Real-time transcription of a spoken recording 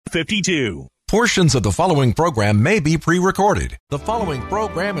852. Portions of the following program may be pre-recorded. The following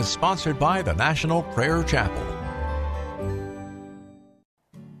program is sponsored by the National Prayer Chapel.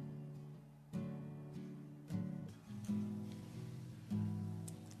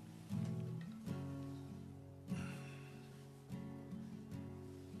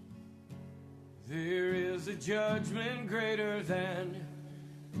 There is a judgment greater than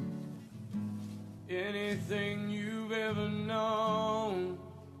anything you've ever known.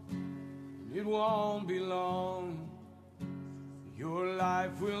 It won't be long. Your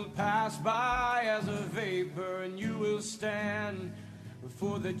life will pass by as a vapor, and you will stand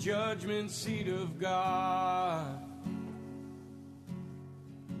before the judgment seat of God.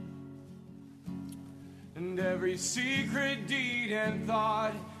 And every secret deed and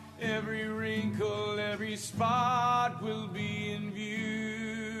thought, every wrinkle, every spot will be in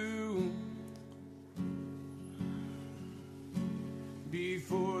view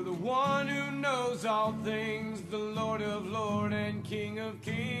before the one who knows all things, the Lord of Lords and King of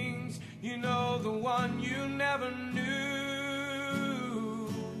Kings. You know, the one you never knew.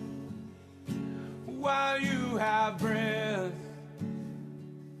 While you have breath,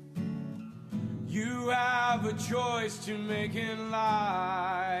 you have a choice to make in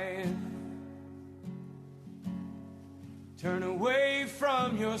life. Turn away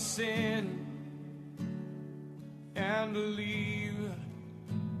from your sin and believe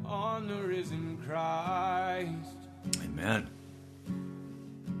on the risen Christ. Amen.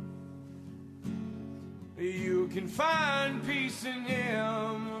 You can find peace in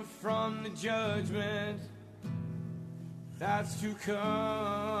Him from the judgment that's to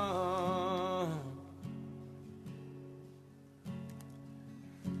come.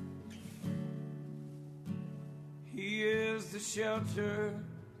 He is the shelter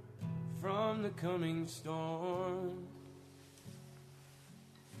from the coming storm.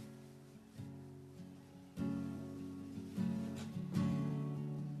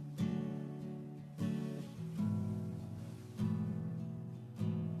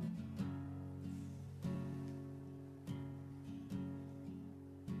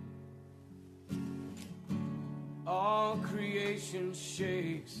 All creation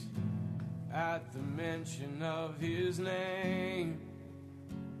shakes at the mention of His name.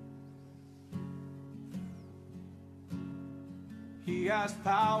 He has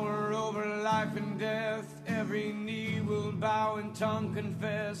power over life and death. Every knee will bow and tongue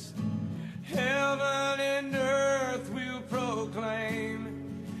confess. Heaven and earth will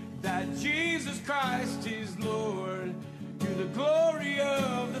proclaim that Jesus Christ is Lord. To the glory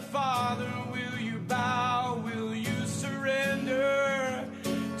of the Father, will you bow? Will you surrender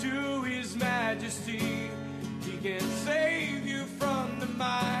to His majesty? He can save you from the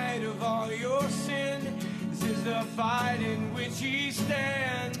might of all your sin. This is the fight in which He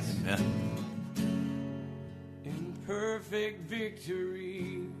stands. Amen. In perfect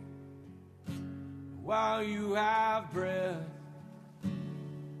victory. While you have breath, you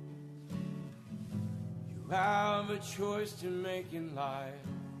have a choice to make in life.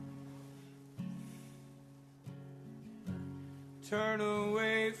 Turn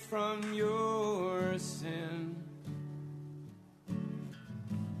away from your sin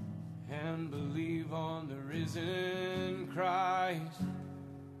and believe on the risen Christ.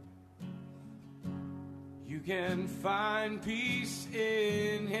 You can find peace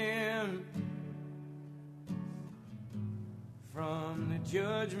in Him from the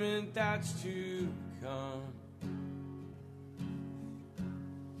judgment that's to come.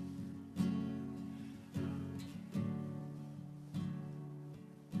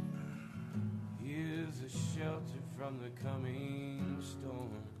 He is a shelter from the coming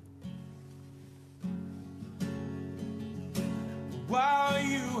storm. While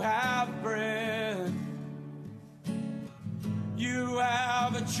you have breath, you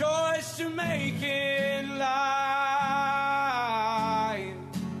have a choice to make in life.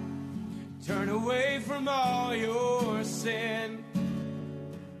 Turn away from all your sin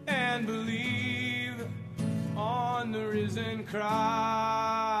and believe on the risen Christ.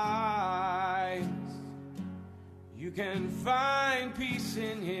 You can find peace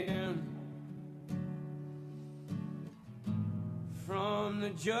in Him from the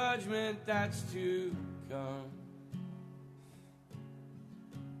judgment that's to come.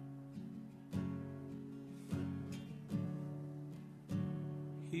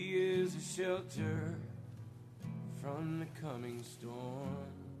 He is a shelter from the coming storm.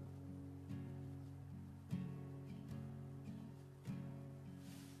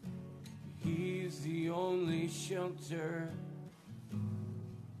 He's the only shelter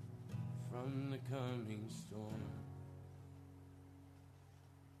from the coming storm.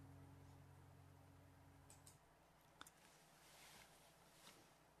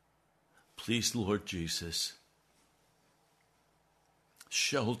 Please, Lord Jesus,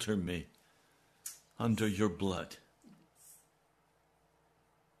 shelter me under your blood.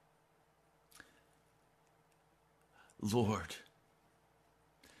 Lord,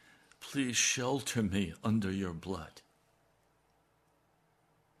 please shelter me under your blood.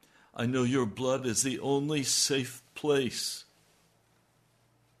 I know your blood is the only safe place.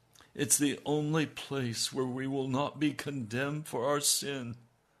 It's the only place where we will not be condemned for our sin,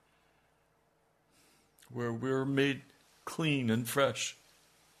 where we're made clean and fresh,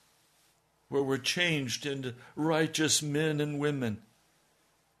 where we're changed into righteous men and women,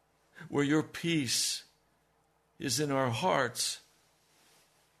 where your peace is in our hearts,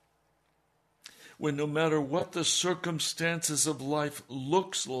 when no matter what the circumstances of life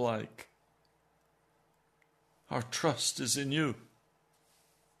looks like, our trust is in you.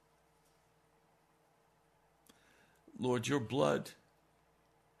 Lord, your blood,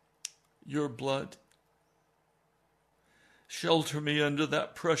 shelter me under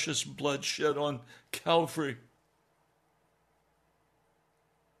that precious blood shed on Calvary.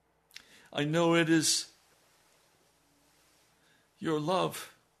 I know it is your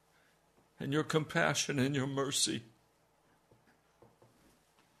love and your compassion and your mercy.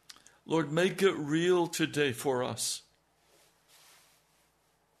 Lord, make it real today for us.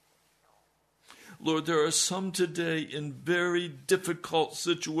 Lord, there are some today in very difficult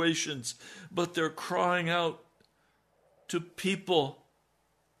situations, but they're crying out to people,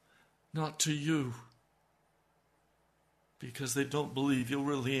 not to you, because they don't believe you'll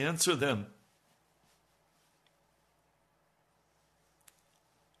really answer them.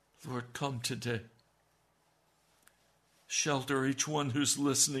 Lord, come today. Shelter each one who's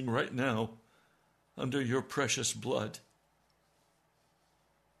listening right now under your precious blood.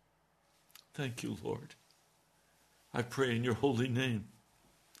 Thank you, Lord. I pray in your holy name.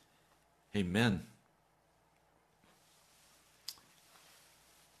 Amen.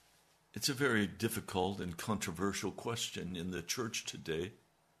 It's a very difficult and controversial question in the church today.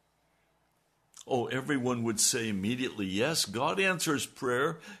 Oh, everyone would say immediately, yes, God answers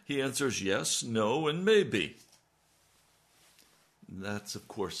prayer. He answers yes, no, and maybe. That's, of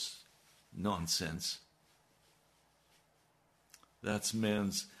course, nonsense. That's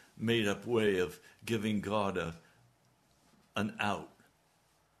man's made-up way of giving God an out.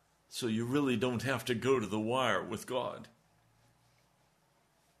 So you really don't have to go to the wire with God.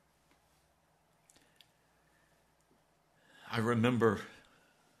 I remember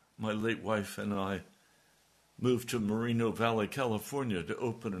my late wife and I moved to Moreno Valley, California to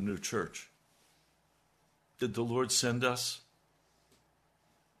open a new church. Did the Lord send us?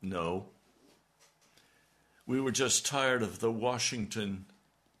 No. We were just tired of the Washington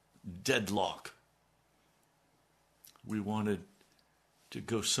deadlock. We wanted to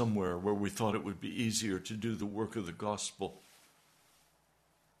go somewhere where we thought it would be easier to do the work of the gospel.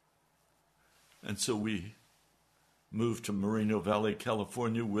 And so we moved to Moreno Valley,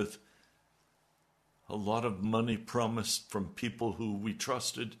 California with a lot of money promised from people who we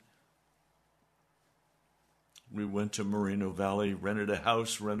trusted. We went to Moreno Valley, rented a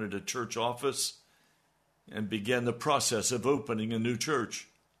house, rented a church office, and began the process of opening a new church.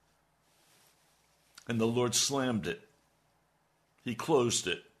 And the Lord slammed it. He closed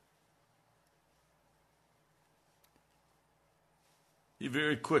it. He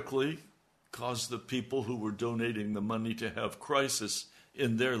very quickly caused the people who were donating the money to have crisis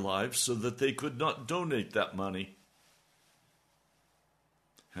in their lives so that they could not donate that money.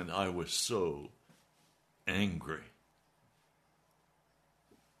 And I was so angry.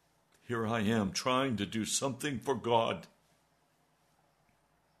 Here I am trying to do something for God.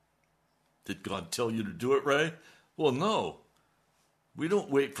 Did God tell you to do it, Ray? Well, no. We don't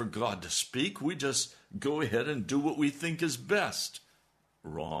wait for God to speak. We just go ahead and do what we think is best.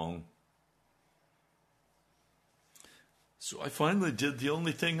 Wrong. So I finally did the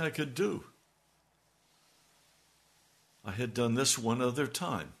only thing I could do. I had done this one other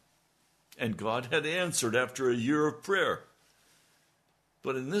time, and God had answered after a year of prayer.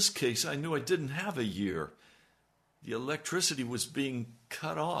 But in this case, I knew I didn't have a year. The electricity was being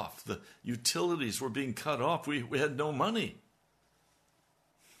cut off. The utilities were being cut off. We had no money.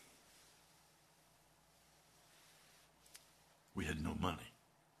 We had no money.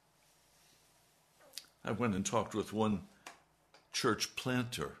 I went and talked with one church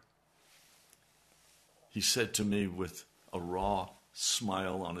planter. He said to me with a raw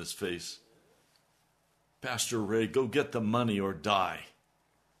smile on his face, "Pastor Ray, go get the money or die."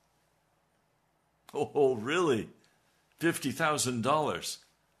 Oh, really? $50,000.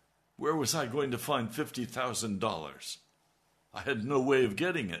 Where was I going to find $50,000? I had no way of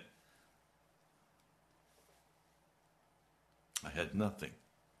getting it. I had nothing.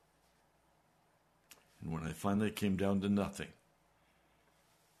 And when I finally came down to nothing,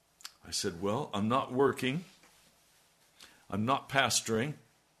 I said, well, I'm not working. I'm not pastoring.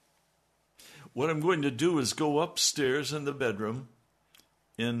 What I'm going to do is go upstairs in the bedroom,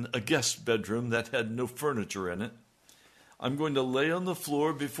 in a guest bedroom that had no furniture in it. I'm going to lay on the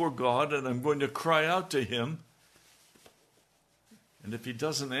floor before God, and I'm going to cry out to him. And if he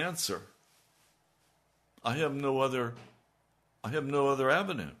doesn't answer, I have no other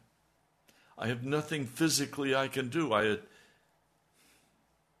avenue. I have nothing physically I can do.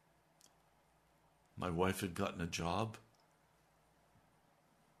 My wife had gotten a job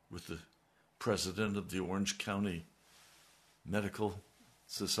with the president of the Orange County Medical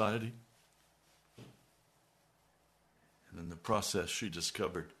Society. And in the process, she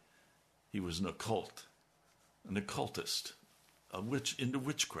discovered he was an occultist, a witch into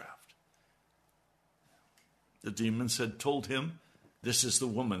witchcraft. The demons had told him, this is the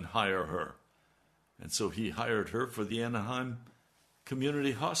woman, hire her. And so he hired her for the Anaheim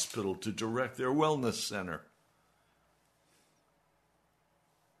Community Hospital to direct their wellness center.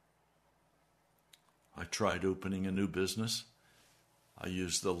 I tried opening a new business. I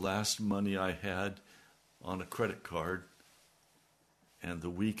used the last money I had on a credit card. And the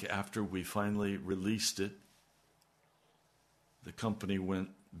week after we finally released it, the company went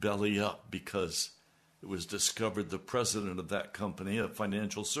belly up because it was discovered the president of that company, a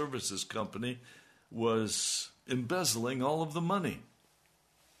financial services company, was embezzling all of the money,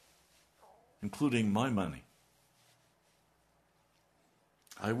 including my money.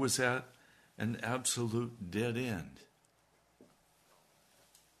 I was at an absolute dead end.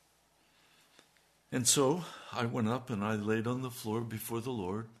 And so I went up and I laid on the floor before the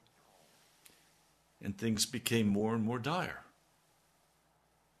Lord, and things became more and more dire.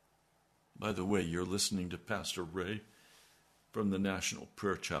 By the way, you're listening to Pastor Ray from the National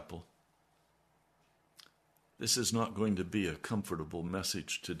Prayer Chapel. This is not going to be a comfortable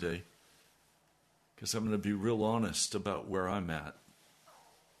message today, because I'm going to be real honest about where I'm at.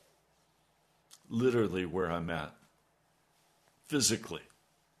 Literally where I'm at. Physically.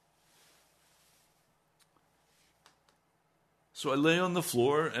 So I lay on the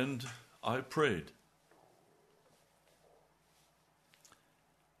floor and I prayed.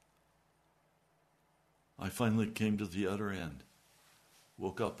 I finally came to the other end.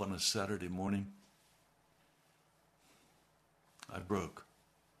 Woke up on a Saturday morning. I broke.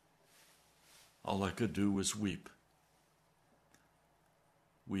 All I could do was weep.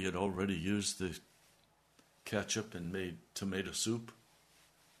 We had already used the ketchup and made tomato soup.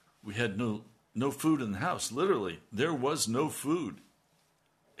 We had no food in the house. Literally, there was no food.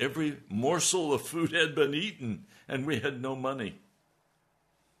 Every morsel of food had been eaten, and we had no money.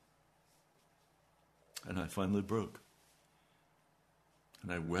 And I finally broke.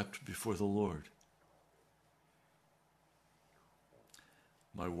 And I wept before the Lord.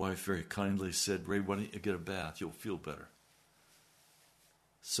 My wife very kindly said, Ray, why don't you get a bath? You'll feel better.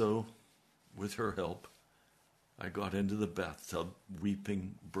 So, with her help, I got into the bathtub,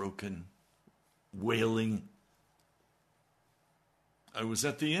 weeping, broken, wailing. I was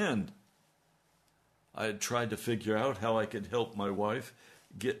at the end. I had tried to figure out how I could help my wife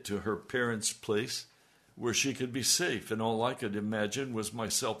get to her parents' place where she could be safe, and all I could imagine was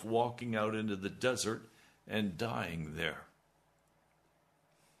myself walking out into the desert and dying there.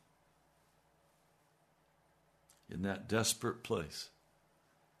 In that desperate place,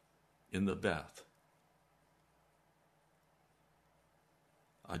 in the bath,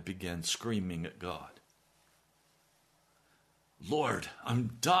 I began screaming at God. Lord,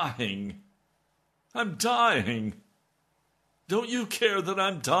 I'm dying. I'm dying. Don't you care that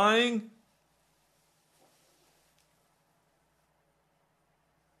I'm dying?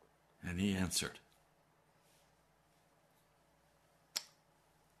 And he answered,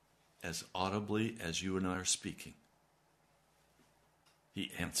 as audibly as you and I are speaking.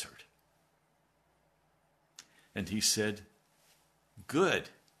 He answered. And he said, good.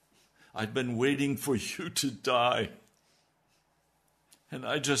 I've been waiting for you to die. And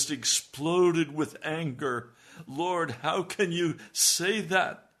I just exploded with anger. Lord, how can you say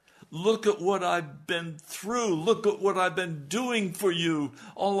that? Look at what I've been through. Look at what I've been doing for you.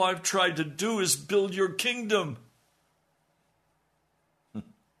 All I've tried to do is build your kingdom.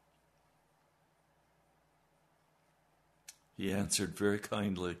 He answered very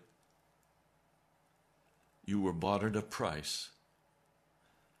kindly, you were bought at a price.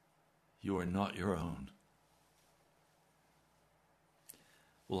 You are not your own.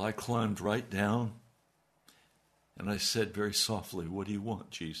 Well, I climbed right down and I said very softly, what do you want,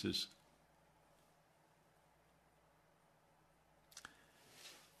 Jesus?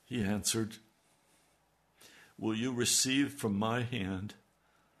 He answered, "Will you receive from my hand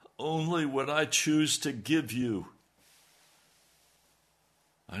only what I choose to give you?"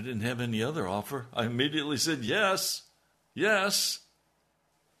 I didn't have any other offer. I immediately said, "Yes, yes."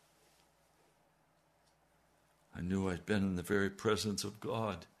 I knew I'd been in the very presence of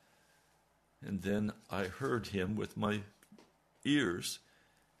God. And then I heard him with my ears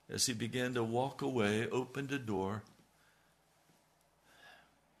as he began to walk away, opened a door,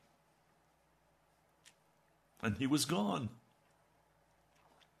 and he was gone.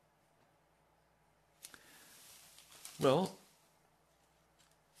 Well,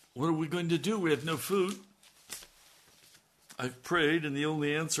 what are we going to do? We have no food. I've prayed, and the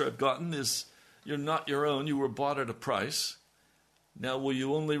only answer I've gotten is, "You're not your own. You were bought at a price. Now will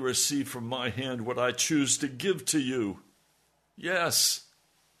you only receive from my hand what I choose to give to you?" Yes.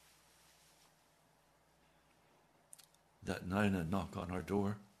 That night, a knock on our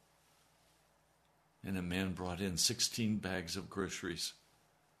door, and a man brought in 16 bags of groceries.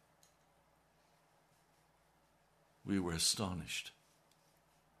 We were astonished.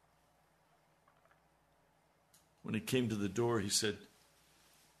 When he came to the door, he said,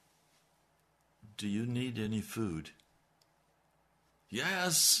 "Do you need any food?"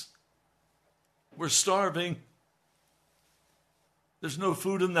 "Yes. We're starving. There's no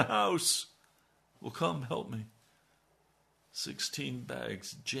food in the house." "Well, come, help me." 16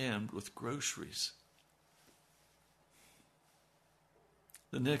 bags jammed with groceries.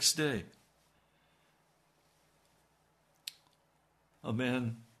 The next day, a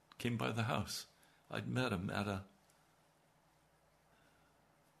man came by the house. I'd met him at a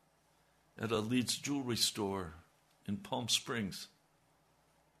Leeds jewelry store in Palm Springs.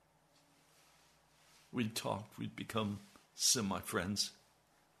 We'd talked. We'd become semi-friends.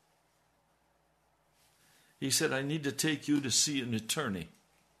 He said, "I need to take you to see an attorney."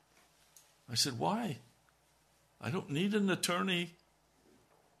 I said, "Why? I don't need an attorney."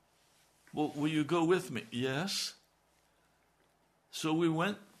 "Well, will you go with me?" "Yes." So we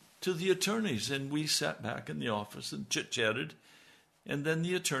went to the attorneys, and we sat back in the office and chit-chatted. And then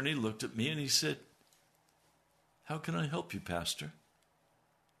the attorney looked at me and he said, "How can I help you, Pastor?"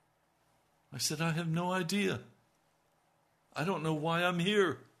 I said, "I have no idea. I don't know why I'm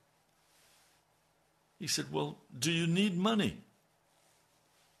here." He said, "Well, do you need money?"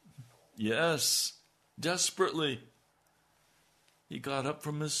 "Yes, desperately." He got up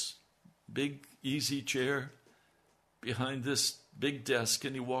from his big easy chair behind this big desk,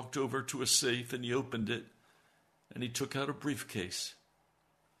 and he walked over to a safe, and he opened it, and he took out a briefcase.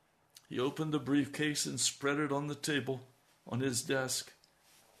 He opened the briefcase and spread it on the table on his desk.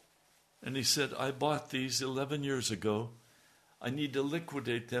 And he said, "I bought these 11 years ago. I need to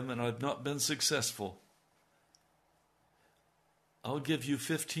liquidate them, and I've not been successful. I'll give you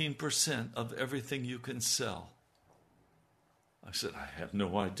 15% of everything you can sell." I said, "I have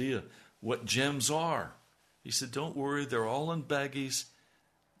no idea what gems are." He said, "Don't worry, they're all in baggies.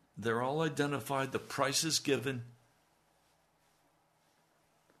 They're all identified. The price is given.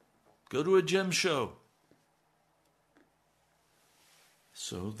 Go to a gem show."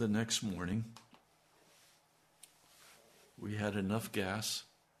 So the next morning, we had enough gas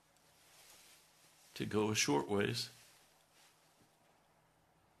to go a short ways.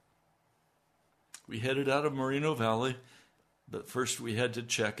 We headed out of Moreno Valley, but first we had to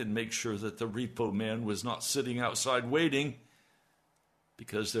check and make sure that the repo man was not sitting outside waiting,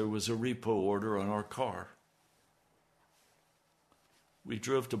 because there was a repo order on our car. We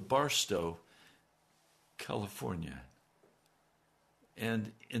drove to Barstow, California.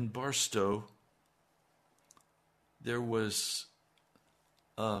 And in Barstow, there was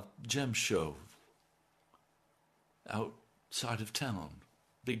a gem show outside of town,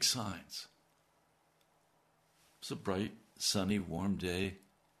 big signs. It was a bright, sunny, warm day.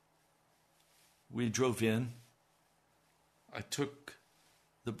 We drove in. I took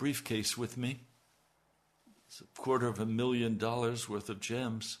the briefcase with me. It's $250,000 worth of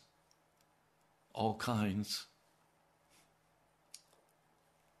gems, all kinds.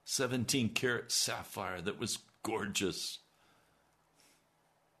 17-carat sapphire that was gorgeous.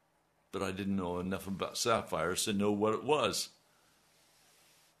 But I didn't know enough about sapphires to know what it was.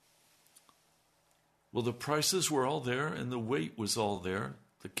 Well, the prices were all there, and the weight was all there,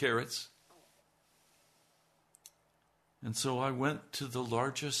 the carats. And so I went to the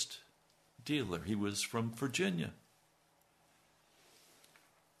largest dealer. He was from Virginia.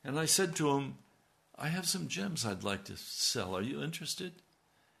 And I said to him, "I have some gems I'd like to sell. Are you interested?"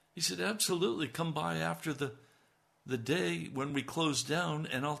 He said, "Absolutely. Come by after the day when we close down,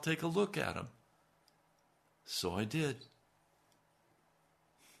 and I'll take a look at them." So I did.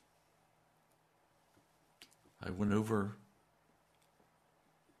 I went over.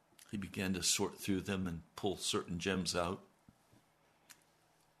 He began to sort through them and pull certain gems out.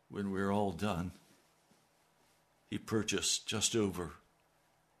 When we were all done, he purchased just over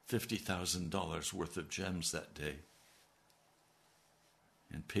 $50,000 worth of gems that day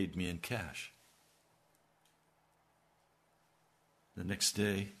and paid me in cash. The next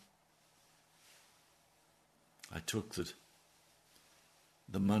day, I took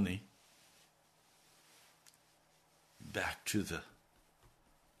the money back to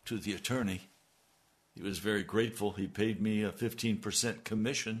the attorney. He was very grateful. He paid me a 15%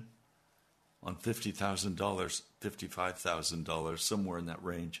 commission on $50,000, $55,000, somewhere in that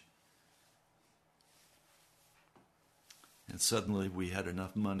range. And suddenly we had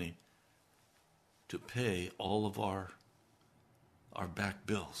enough money to pay all of our back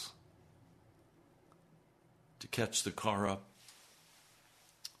bills, to catch the car up,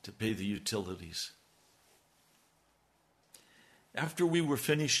 to pay the utilities. After we were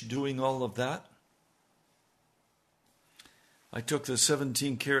finished doing all of that, I took the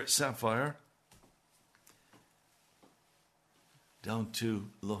 17-carat sapphire down to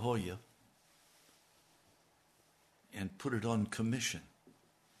La Jolla and put it on commission.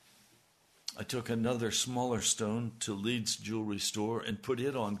 I took another smaller stone to Leeds Jewelry Store and put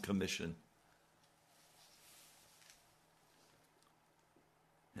it on commission.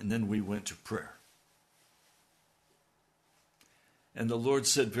 And then we went to prayer. And the Lord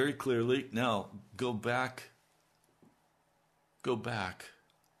said very clearly, now go back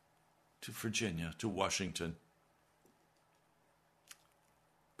to Virginia, to Washington.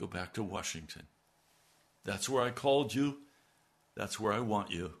 Go back to Washington. That's where I called you. That's where I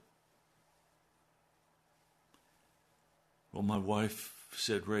want you. Well, my wife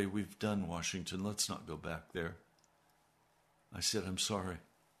said, Ray, we've done Washington. Let's not go back there. I said, I'm sorry.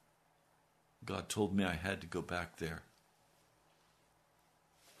 God told me I had to go back there.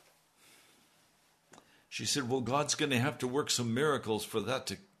 She said, well, God's going to have to work some miracles for that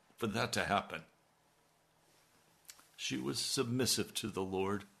to happen. She was submissive to the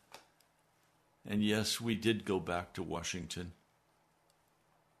Lord. And yes, we did go back to Washington.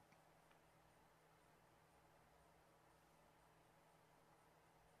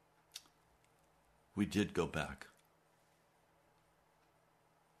 We did go back.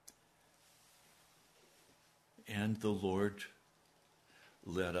 And the Lord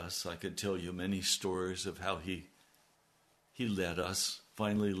led us. I could tell you many stories of how He led us,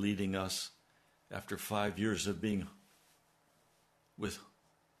 finally leading us after 5 years of being with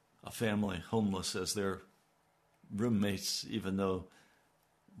a family homeless as their roommates, even though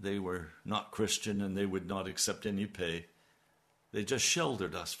they were not Christian and they would not accept any pay. They just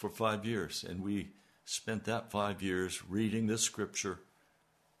sheltered us for 5 years, and we spent that 5 years reading the scripture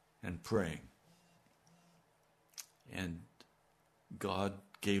and praying. And God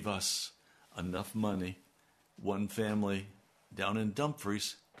gave us enough money. One family down in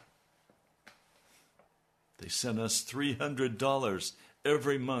Dumfries, they sent us $300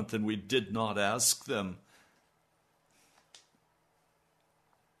 every month, and we did not ask them.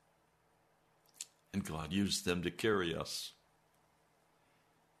 And God used them to carry us.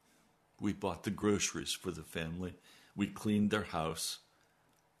 We bought the groceries for the family. We cleaned their house.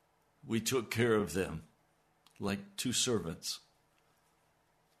 We took care of them like two servants.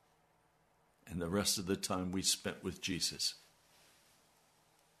 And the rest of the time we spent with Jesus.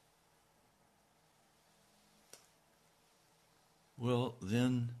 Well,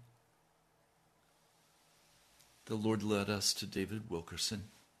 then the Lord led us to David Wilkerson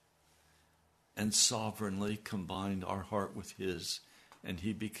and sovereignly combined our heart with his, and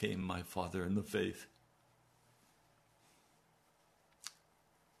he became my father in the faith.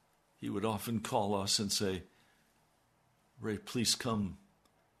 He would often call us and say, Ray, please come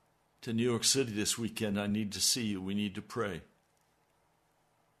to New York City this weekend. I need to see you. We need to pray.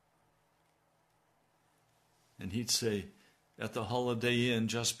 And he'd say, at the Holiday Inn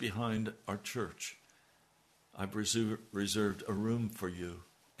just behind our church, I've reserved a room for you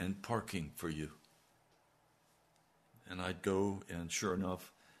and parking for you. And I'd go, and sure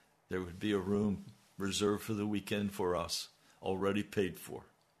enough, there would be a room reserved for the weekend for us, already paid for.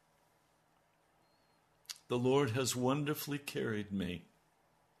 The Lord has wonderfully carried me.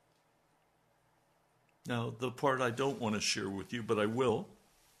 Now, the part I don't want to share with you, but I will,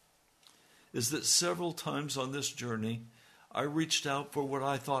 is that several times on this journey, I reached out for what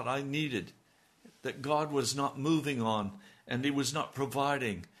I thought I needed, that God was not moving on, and He was not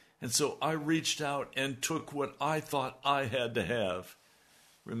providing. And so I reached out and took what I thought I had to have.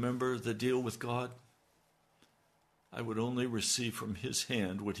 Remember the deal with God? I would only receive from His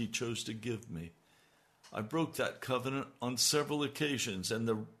hand what He chose to give me. I broke that covenant on several occasions, and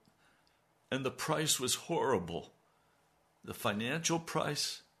the price was horrible. The financial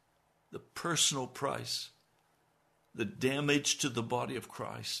price, the personal price, the damage to the body of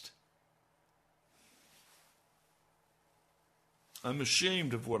Christ. I'm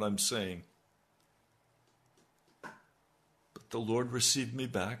ashamed of what I'm saying. But the Lord received me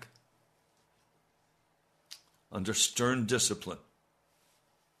back under stern discipline.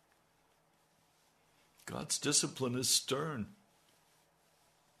 God's discipline is stern.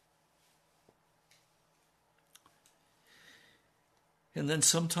 And then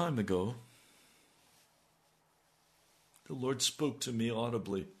some time ago, the Lord spoke to me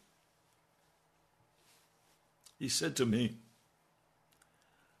audibly. He said to me,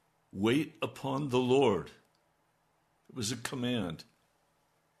 "Wait upon the Lord." It was a command.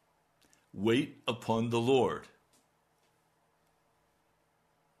 Wait upon the Lord.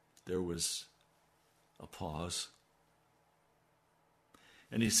 There was a pause.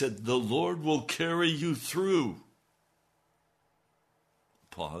 And he said, "The Lord will carry you through."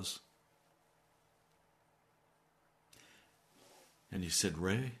 Pause. And he said,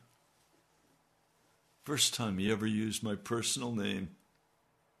 "Ray," first time he ever used my personal name,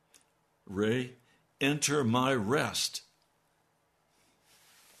 "Ray, enter my rest."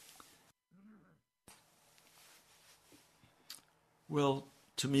 Well,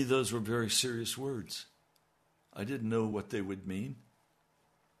 to me, those were very serious words. I didn't know what they would mean.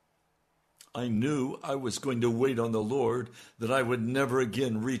 I knew I was going to wait on the Lord, that I would never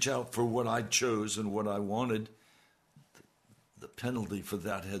again reach out for what I chose and what I wanted. The penalty for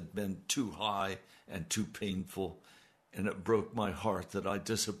that had been too high and too painful, and it broke my heart that I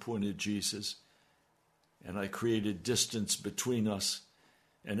disappointed Jesus, and I created distance between us,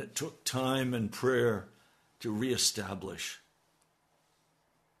 and it took time and prayer to reestablish.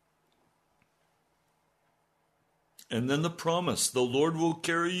 And then the promise, the Lord will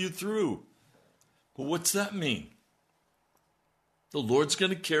carry you through. Well, what's that mean? The Lord's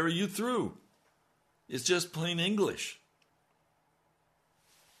going to carry you through. It's just plain English.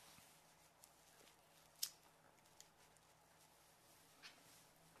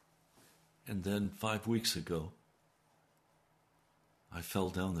 And then 5 weeks ago, I fell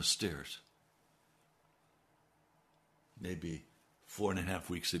down the stairs. Maybe 4.5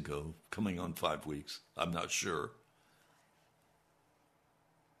 weeks ago, coming on 5 weeks, I'm not sure.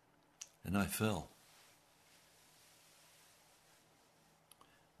 And I fell.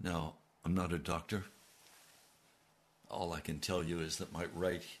 Now, I'm not a doctor. All I can tell you is that my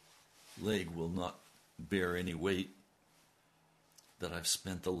right leg will not bear any weight, that I've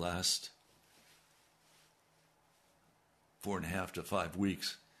spent the last 4.5 to 5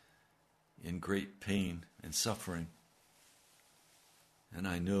 weeks in great pain and suffering. And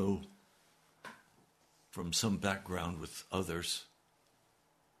I know from some background with others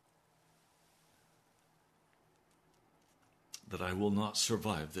that I will not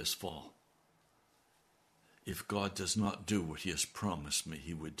survive this fall if God does not do what he has promised me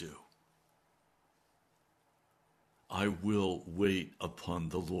he would do. I will wait upon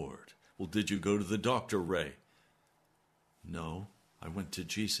the Lord. Well, did you go to the doctor, Ray? No, I went to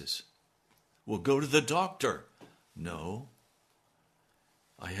Jesus. Well, go to the doctor. No,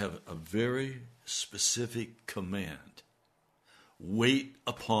 I have a very specific command. Wait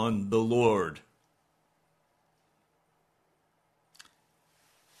upon the Lord.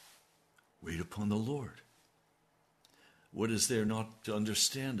 Wait upon the Lord. What is there not to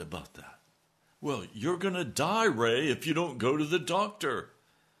understand about that? Well, you're going to die, Ray, if you don't go to the doctor.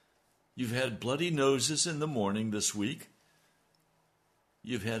 You've had bloody noses in the morning this week.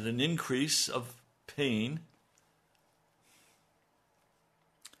 You've had an increase of pain.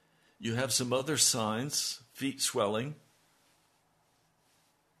 You have some other signs, feet swelling.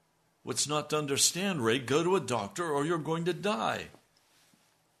 What's not to understand, Ray? Go to a doctor or you're going to die.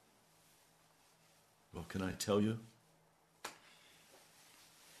 Well, can I tell you?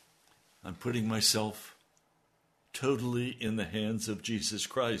 I'm putting myself totally in the hands of Jesus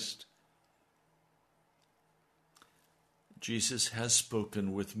Christ. Jesus has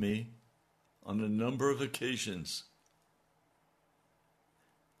spoken with me on a number of occasions.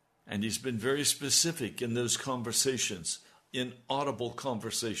 And he's been very specific in those conversations, in audible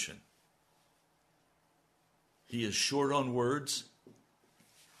conversation. He is short on words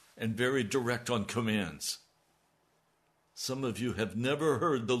and very direct on commands. Some of you have never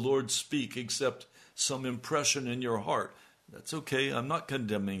heard the Lord speak except some impression in your heart. That's okay, I'm not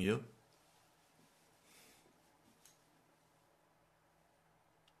condemning you.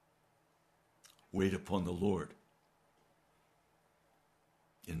 Wait upon the Lord.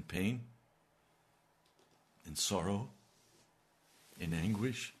 In pain, in sorrow, in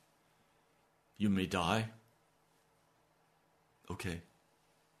anguish. You may die. Okay.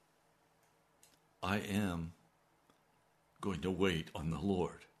 I am going to wait on the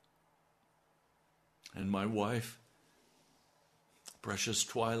Lord. And my wife, precious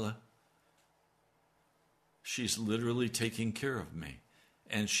Twyla, she's literally taking care of me.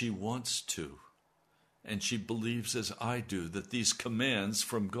 And she wants to. And she believes, as I do, that these commands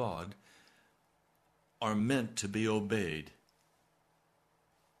from God are meant to be obeyed.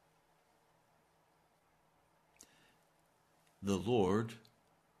 The Lord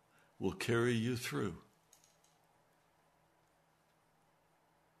will carry you through.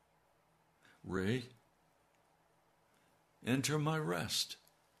 Ray, enter my rest.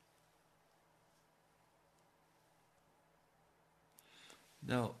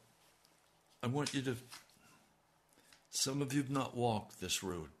 Now, I want you to, some of you have not walked this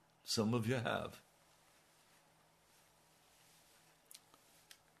road. Some of you have.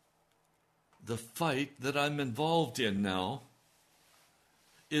 The fight that I'm involved in now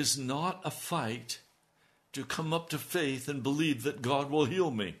is not a fight to come up to faith and believe that God will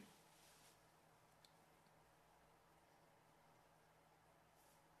heal me.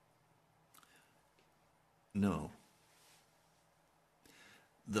 No.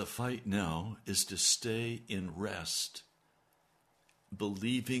 The fight now is to stay in rest,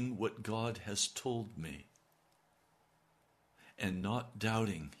 believing what God has told me and not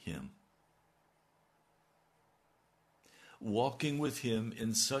doubting him. Walking with him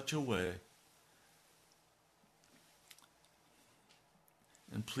in such a way,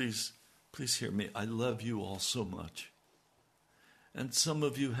 and please hear me, I love you all so much. And some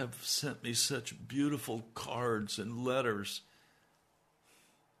of you have sent me such beautiful cards and letters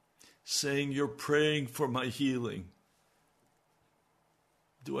saying you're praying for my healing.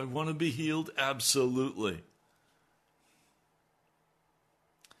 Do I want to be healed? Absolutely.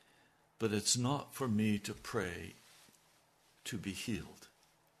 But it's not for me to pray to be healed.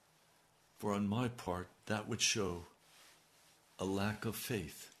 For on my part, that would show a lack of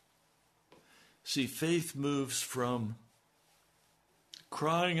faith. See, faith moves from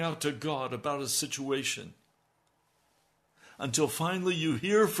crying out to God about a situation until finally you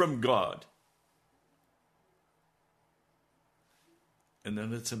hear from God. And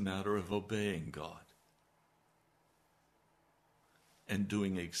then it's a matter of obeying God and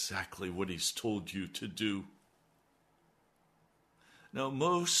doing exactly what he's told you to do. Now,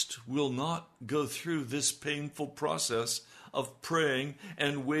 most will not go through this painful process of praying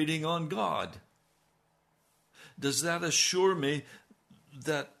and waiting on God. Does that assure me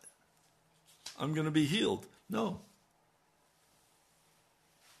that I'm going to be healed? No.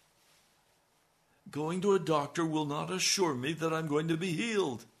 Going to a doctor will not assure me that I'm going to be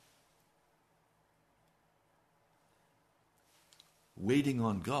healed. Waiting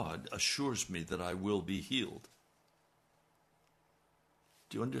on God assures me that I will be healed.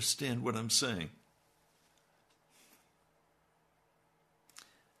 Do you understand what I'm saying?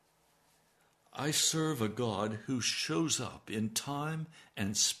 I serve a God who shows up in time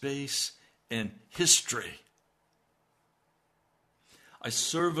and space and history. I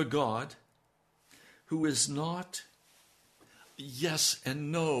serve a God who is not yes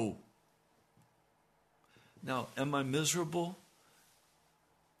and no. Now, am I miserable?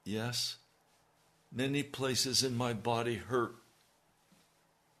 Yes. Many places in my body hurt.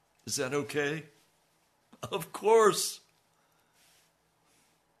 Is that okay? Of course.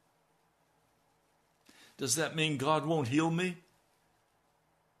 Does that mean God won't heal me?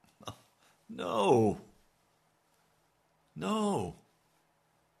 No. No.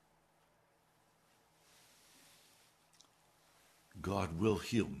 God will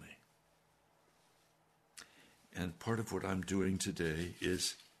heal me. And part of what I'm doing today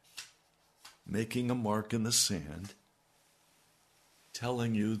is making a mark in the sand,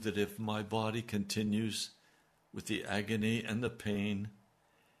 telling you that if my body continues with the agony and the pain,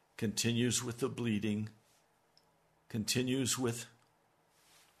 continues with the bleeding, continues with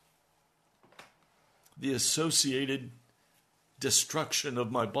the associated destruction of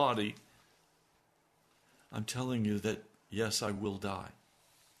my body, I'm telling you that, yes, I will die.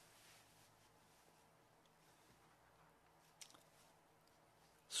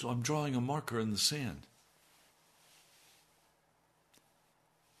 So I'm drawing a marker in the sand.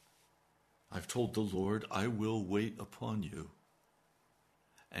 I've told the Lord, I will wait upon you.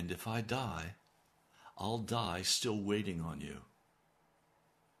 And if I die, I'll die still waiting on you.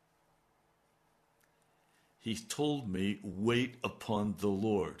 He told me, wait upon the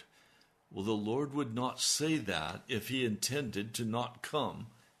Lord. Well, the Lord would not say that if he intended to not come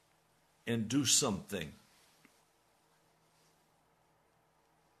and do something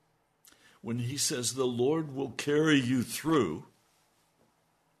when he says the Lord will carry you through,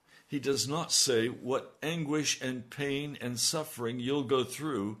 he does not say what anguish and pain and suffering you'll go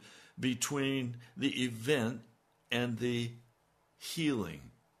through between the event and the healing.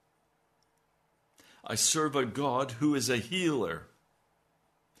 I serve a God who is a healer.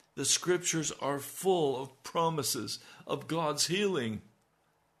 The scriptures are full of promises of God's healing.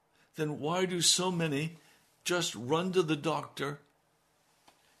 Then why do so many just run to the doctor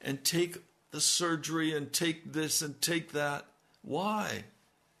and take the surgery and take this and take that? Why?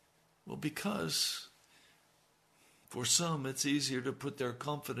 Well, because for some it's easier to put their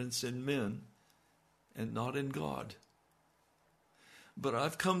confidence in men and not in God. But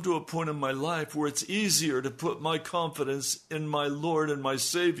I've come to a point in my life where it's easier to put my confidence in my Lord and my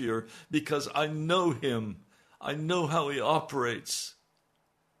Savior because I know Him. I know how He operates.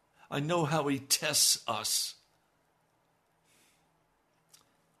 I know how He tests us.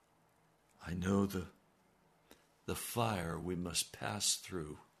 I know the fire we must pass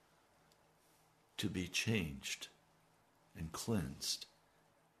through to be changed and cleansed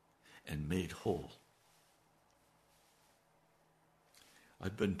and made whole.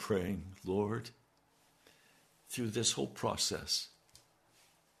 I've been praying, Lord, through this whole process,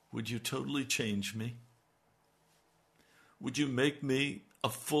 would you totally change me? Would you make me a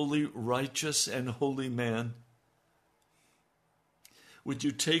fully righteous and holy man? Would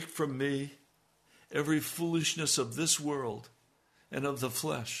you take from me every foolishness of this world and of the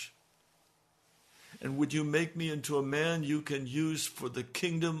flesh? And would you make me into a man you can use for the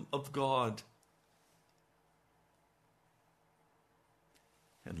kingdom of God?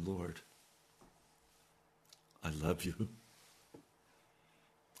 And Lord, I love you.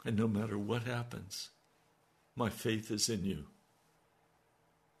 And no matter what happens, my faith is in you.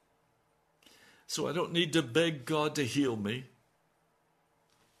 So I don't need to beg God to heal me.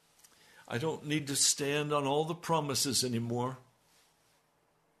 I don't need to stand on all the promises anymore.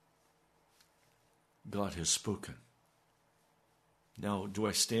 God has spoken. Now, do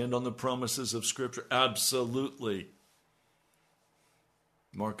I stand on the promises of Scripture? Absolutely.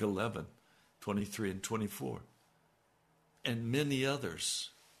 Mark 11, 23 and 24. And many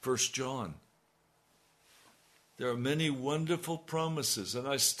others. 1 John. There are many wonderful promises, and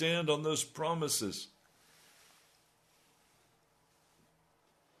I stand on those promises.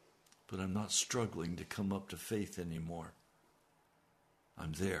 But I'm not struggling to come up to faith anymore.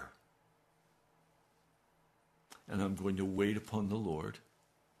 I'm there. And I'm going to wait upon the Lord.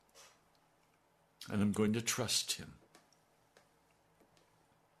 And I'm going to trust Him.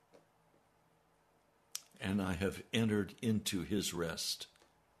 And I have entered into His rest.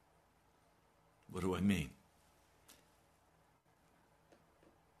 What do I mean?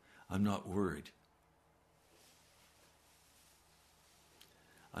 I'm not worried.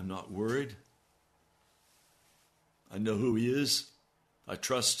 I'm not worried. I know who He is. I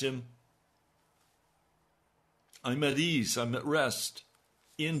trust Him. I'm at ease. I'm at rest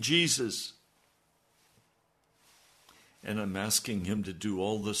in Jesus. And I'm asking Him to do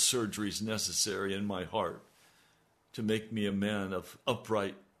all the surgeries necessary in my heart to make me a man of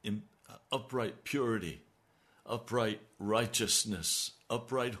upright purity, upright righteousness,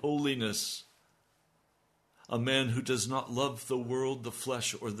 upright holiness, a man who does not love the world, the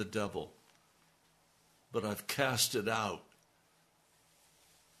flesh, or the devil, but I've cast it out,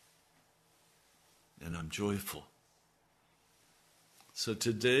 and I'm joyful. So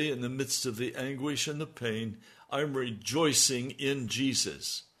today, in the midst of the anguish and the pain, I'm rejoicing in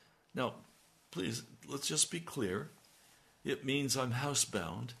Jesus. Now, please, let's just be clear. It means I'm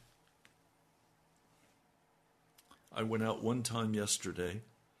housebound. I went out one time yesterday.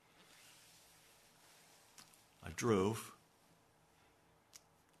 I drove.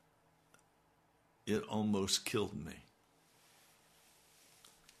 It almost killed me.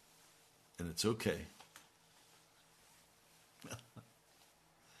 And it's okay.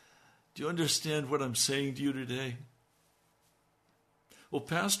 Do you understand what I'm saying to you today? Well,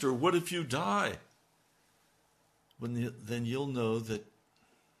 Pastor, what if you die? Then you'll know that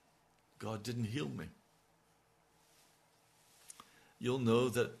God didn't heal me. You'll know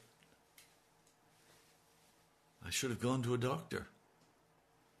that I should have gone to a doctor.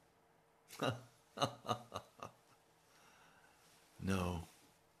 No.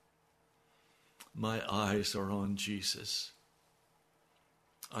 My eyes are on Jesus.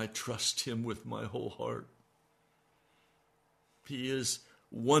 I trust Him with my whole heart. He is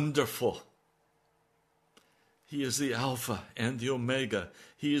wonderful. He is the Alpha and the Omega.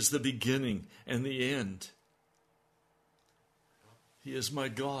 He is the beginning and the end. He is my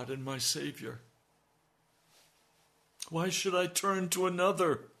God and my Savior. Why should I turn to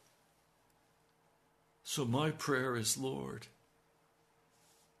another? So my prayer is, Lord,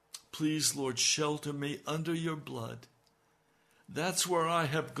 please, Lord, shelter me under your blood. That's where I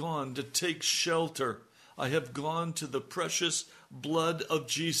have gone to take shelter. I have gone to the precious blood of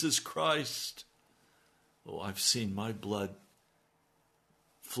Jesus Christ. Oh, I've seen my blood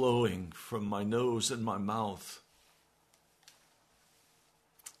flowing from my nose and my mouth.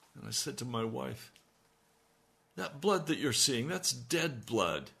 And I said to my wife, that blood that you're seeing, that's dead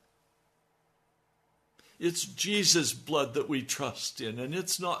blood. It's Jesus' blood that we trust in, and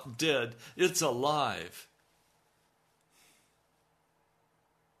it's not dead, it's alive.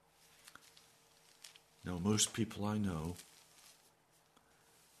 Now, most people I know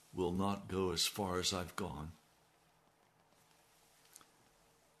will not go as far as I've gone,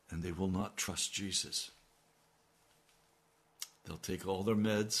 and they will not trust Jesus. They'll take all their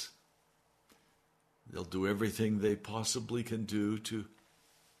meds. They'll do everything they possibly can do to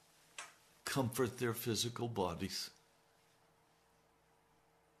comfort their physical bodies.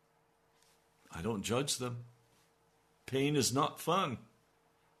 I don't judge them. Pain is not fun.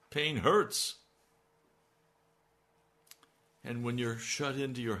 Pain hurts. And when you're shut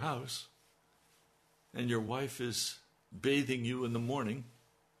into your house and your wife is bathing you in the morning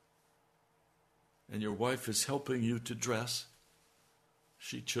and your wife is helping you to dress,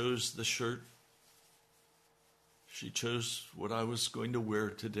 she chose the shirt. She chose what I was going to wear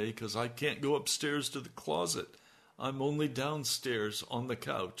today because I can't go upstairs to the closet. I'm only downstairs on the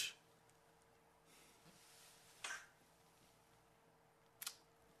couch.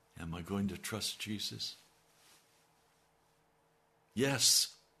 Am I going to trust Jesus?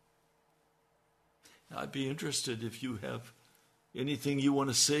 Yes. I'd be interested if you have anything you want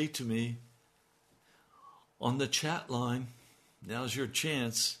to say to me on the chat line. Now's your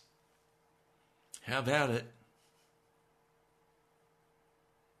chance. Have at it.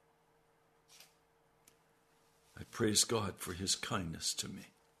 I praise God for his kindness to me.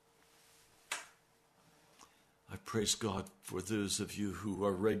 I praise God for those of you who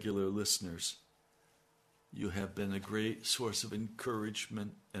are regular listeners. You have been a great source of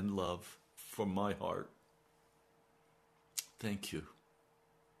encouragement and love for my heart. Thank you.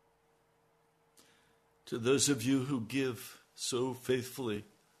 To those of you who give so faithfully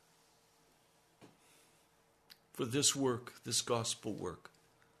for this work, this gospel work,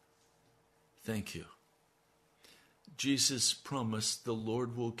 thank you. Jesus promised the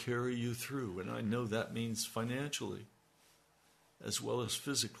Lord will carry you through, and I know that means financially as well as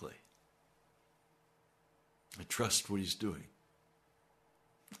physically. I trust what he's doing.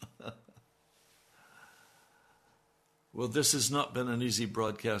 Well, this has not been an easy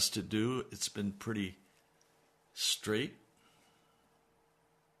broadcast to do. It's been pretty straight.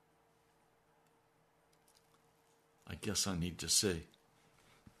 I guess I need to say,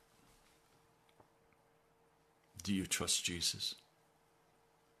 do you trust Jesus?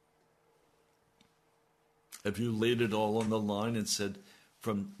 Have you laid it all on the line and said,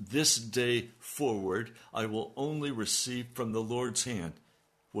 from this day forward, I will only receive from the Lord's hand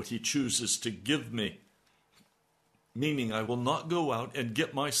what he chooses to give me? Meaning I will not go out and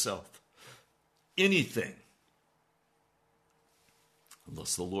get myself anything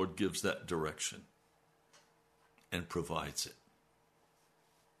unless the Lord gives that direction and provides it.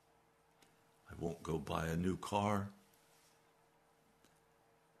 I won't go buy a new car.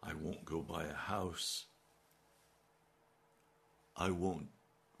 I won't go buy a house. I won't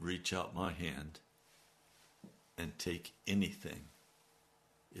reach out my hand and take anything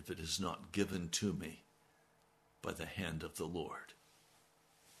if it is not given to me by the hand of the Lord.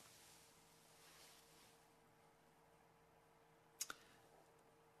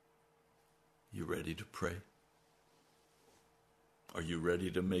 You ready to pray? Are you ready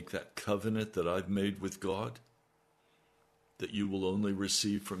to make that covenant that I've made with God? That you will only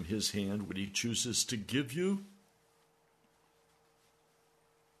receive from his hand what he chooses to give you?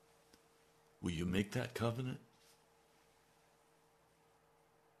 Will you make that covenant?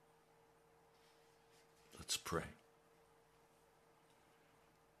 Let's pray.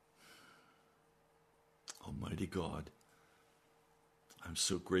 Almighty God, I'm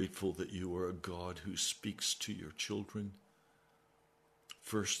so grateful that you are a God who speaks to your children,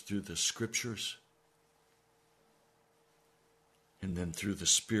 first through the scriptures, and then through the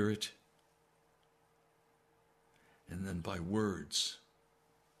Spirit, and then by words,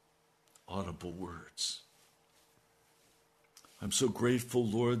 audible words. I'm so grateful,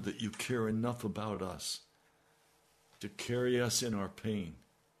 Lord, that you care enough about us to carry us in our pain,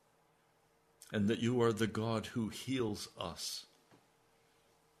 and that you are the God who heals us.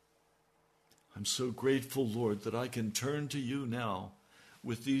 I'm so grateful, Lord, that I can turn to you now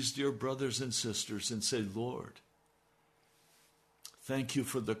with these dear brothers and sisters and say, Lord, thank you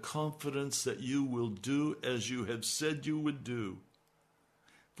for the confidence that you will do as you have said you would do.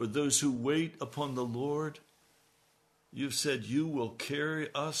 For those who wait upon the Lord, you've said you will carry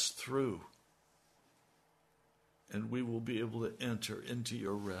us through, and we will be able to enter into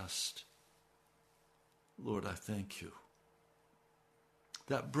your rest. Lord, I thank you.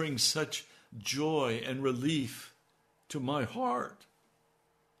 That brings such joy and relief to my heart.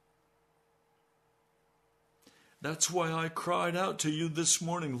 That's why I cried out to you this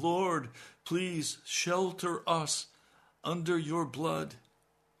morning, Lord, please shelter us under your blood.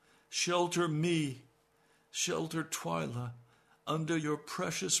 Shelter me, shelter Twyla under your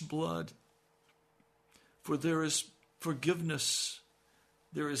precious blood. For there is forgiveness,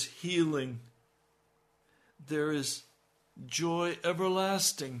 there is healing, there is joy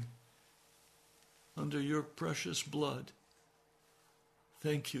everlasting under your precious blood.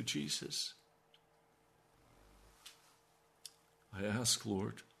 Thank you, Jesus. I ask,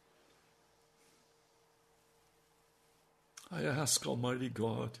 Lord, I ask, Almighty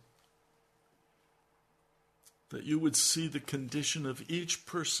God, that you would see the condition of each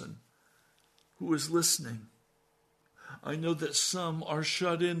person who is listening. I know that some are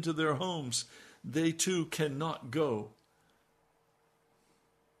shut into their homes. They too cannot go.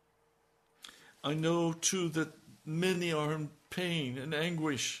 I know too that many are in pain and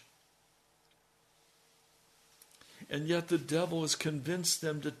anguish. And yet the devil has convinced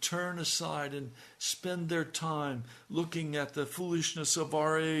them to turn aside and spend their time looking at the foolishness of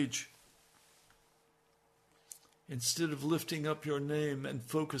our age, instead of lifting up your name and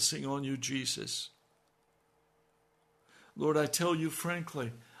focusing on you, Jesus. Lord, I tell you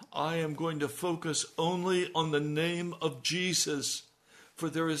frankly, I am going to focus only on the name of Jesus, for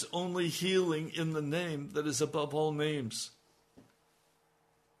there is only healing in the name that is above all names.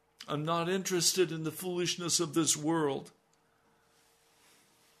 I'm not interested in the foolishness of this world,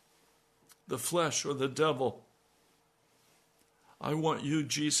 the flesh or the devil. I want you,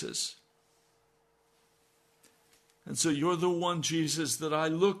 Jesus. And so you're the one, Jesus, that I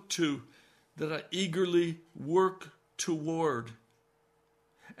look to, that I eagerly work toward,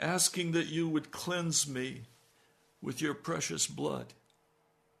 asking that you would cleanse me with your precious blood.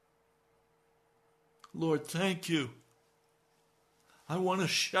 Lord, thank you. I want to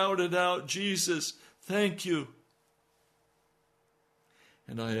shout it out, Jesus, thank you.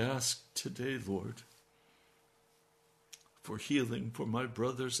 And I ask today, Lord, for healing for my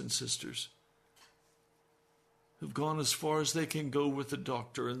brothers and sisters who've gone as far as they can go with the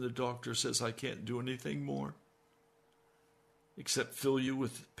doctor, and the doctor says, I can't do anything more except fill you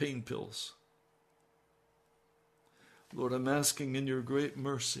with pain pills. Lord, I'm asking in your great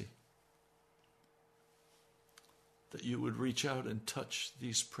mercy that you would reach out and touch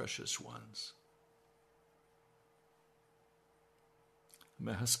these precious ones. I'm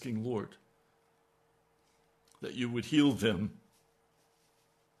asking, Lord, that you would heal them,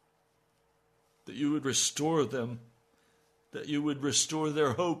 that you would restore them, that you would restore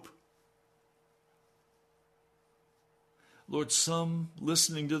their hope. Lord, some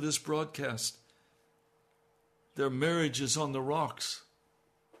listening to this broadcast, their marriage is on the rocks.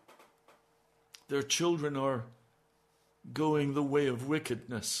 Their children are going the way of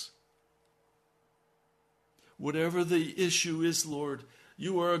wickedness. Whatever the issue is, Lord,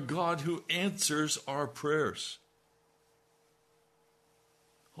 you are a God who answers our prayers.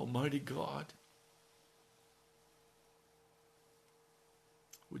 Almighty God,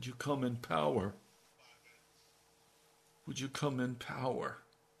 would you come in power? Would you come in power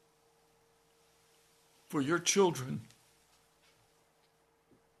for your children?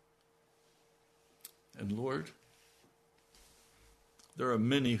 And Lord, there are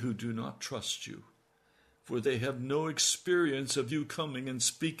many who do not trust you, for they have no experience of you coming and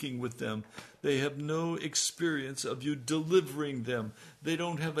speaking with them. They have no experience of you delivering them. They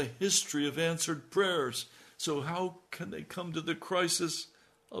don't have a history of answered prayers. So how can they come to the crisis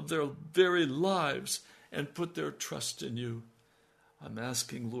of their very lives and put their trust in you? I'm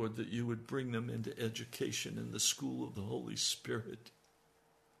asking, Lord, that you would bring them into education in the school of the Holy Spirit.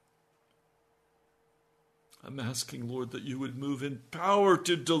 I'm asking, Lord, that you would move in power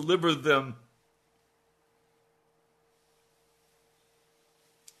to deliver them.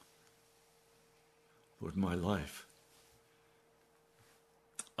 Lord, my life,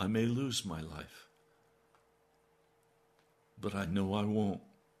 I may lose my life, but I know I won't,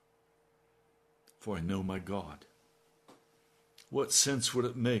 for I know my God. What sense would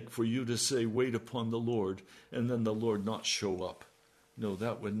it make for you to say, wait upon the Lord, and then the Lord not show up? No,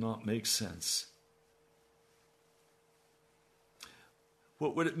 that would not make sense.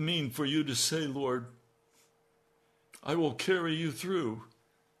 What would it mean for you to say, Lord, I will carry you through,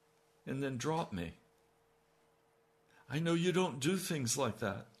 and then drop me? I know you don't do things like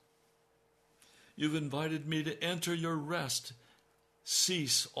that. You've invited me to enter your rest.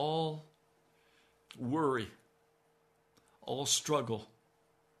 Cease all worry, all struggle.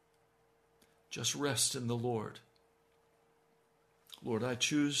 Just rest in the Lord. Lord, I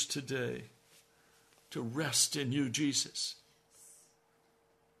choose today to rest in you, Jesus.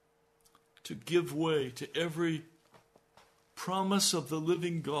 To give way to every promise of the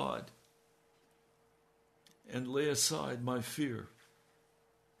living God and lay aside my fear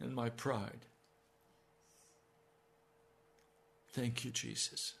and my pride. Thank you,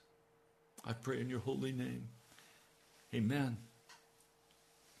 Jesus. I pray in your holy name. Amen.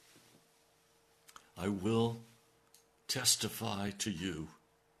 I will testify to you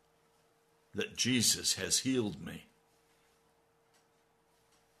that Jesus has healed me.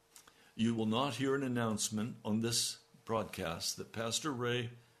 You will not hear an announcement on this broadcast that Pastor Ray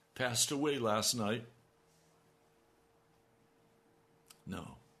passed away last night.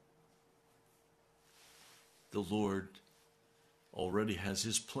 No. The Lord already has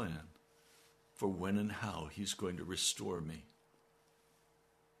his plan for when and how he's going to restore me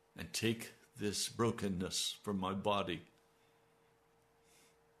and take this brokenness from my body.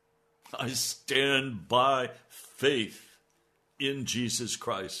 I stand by faith in Jesus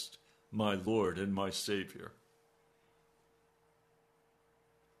Christ, my Lord and my Savior.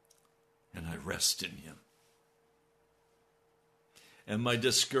 And I rest in him. Am I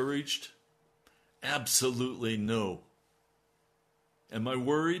discouraged? Absolutely no. Am I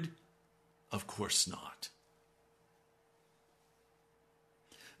worried? Of course not.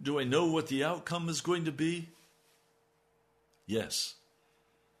 Do I know what the outcome is going to be? Yes.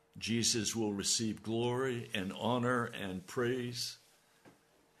 Jesus will receive glory and honor and praise,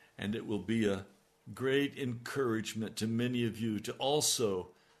 and it will be a great encouragement to many of you to also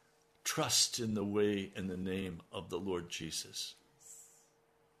trust in the way and the name of the Lord Jesus.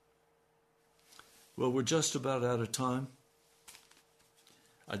 Well, we're just about out of time.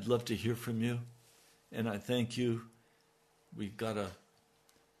 I'd love to hear from you, and I thank you. We got a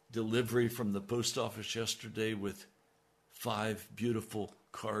delivery from the post office yesterday with 5 beautiful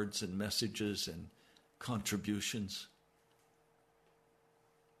cards and messages and contributions.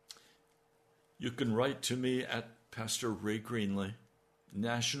 You can write to me at Pastor Ray Greenley,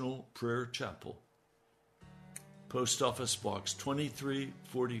 National Prayer Chapel, Post Office Box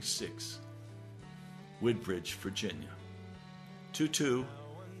 2346, Woodbridge, Virginia,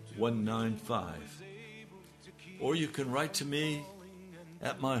 22195. Or you can write to me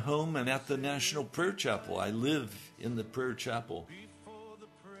at my home and at the National Prayer Chapel. I live in the prayer chapel.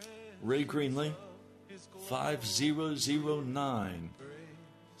 Ray Greenley, 5009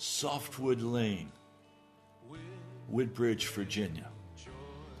 Softwood Lane, Woodbridge, Virginia,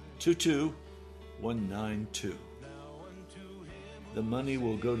 22192. The money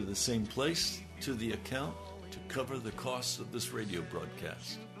will go to the same place, to the account, to cover the costs of this radio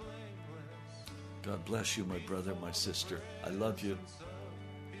broadcast. God bless you, my brother, my sister. I love you.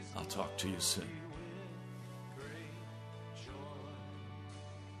 I'll talk to you soon.